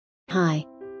Hi.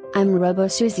 I'm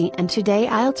robo-Suzie and today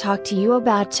I'll talk to you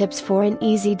about tips for an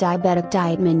easy diabetic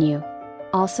diet menu.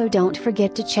 Also don't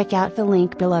forget to check out the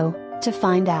link below, to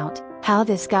find out how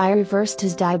this guy reversed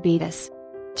his diabetes.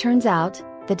 Turns out,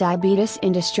 the diabetes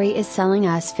industry is selling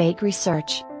us fake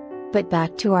research. But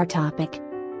back to our topic.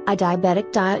 A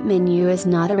diabetic diet menu is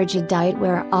not a rigid diet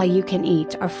where all you can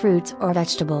eat are fruits or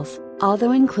vegetables,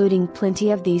 although including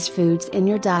plenty of these foods in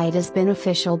your diet is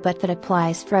beneficial, but that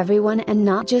applies for everyone and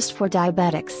not just for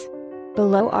diabetics.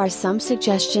 Below are some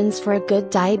suggestions for a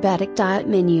good diabetic diet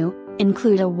menu.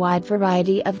 Include a wide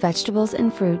variety of vegetables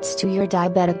and fruits to your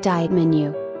diabetic diet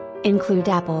menu. Include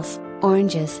apples,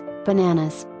 oranges,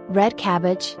 bananas, red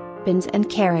cabbage, beans and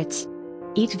carrots.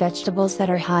 Eat vegetables that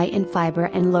are high in fiber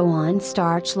and low on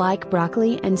starch like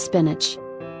broccoli and spinach.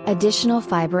 Additional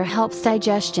fiber helps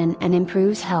digestion and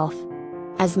improves health.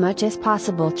 As much as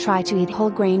possible, try to eat whole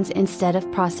grains instead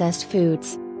of processed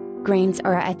foods. Grains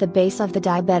are at the base of the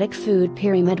diabetic food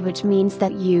pyramid, which means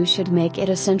that you should make it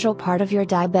a central part of your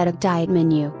diabetic diet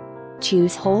menu.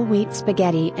 Choose whole wheat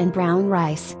spaghetti and brown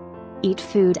rice. Eat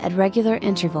food at regular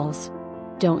intervals.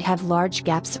 Don't have large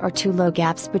gaps or too low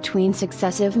gaps between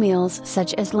successive meals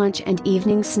such as lunch and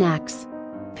evening snacks.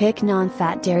 Pick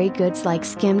non-fat dairy goods like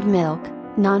skimmed milk,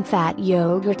 non-fat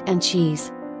yogurt and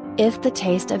cheese. If the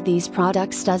taste of these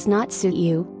products does not suit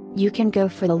you, you can go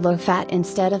for the low-fat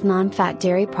instead of non-fat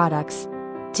dairy products.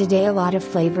 Today a lot of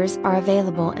flavors are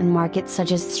available in markets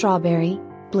such as strawberry,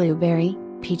 blueberry,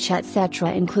 peach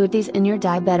etc. Include these in your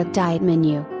diabetic diet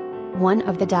menu. One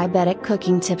of the diabetic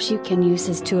cooking tips you can use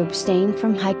is to abstain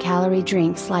from high-calorie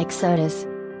drinks like sodas.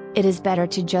 It is better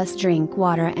to just drink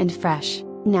water and fresh,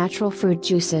 natural fruit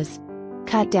juices.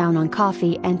 Cut down on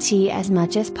coffee and tea as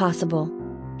much as possible.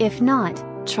 If not,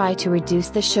 try to reduce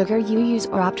the sugar you use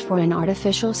or opt for an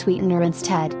artificial sweetener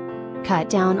instead. Cut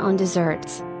down on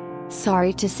desserts.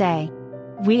 Sorry to say,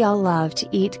 we all love to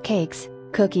eat cakes,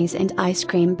 cookies and ice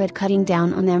cream, but cutting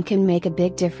down on them can make a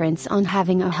big difference on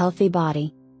having a healthy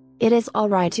body. It is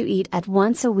alright to eat at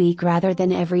once a week rather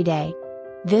than every day.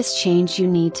 This change you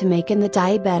need to make in the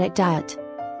diabetic diet.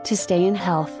 To stay in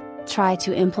health, try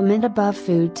to implement above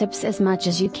food tips as much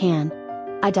as you can.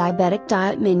 A diabetic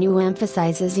diet menu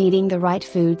emphasizes eating the right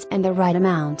foods and the right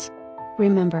amount.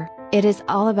 Remember, it is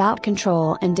all about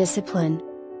control and discipline.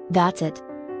 That's it.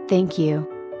 Thank you.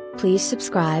 Please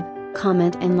subscribe,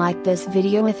 comment and like this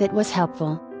video if it was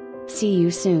helpful. See you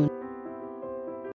soon.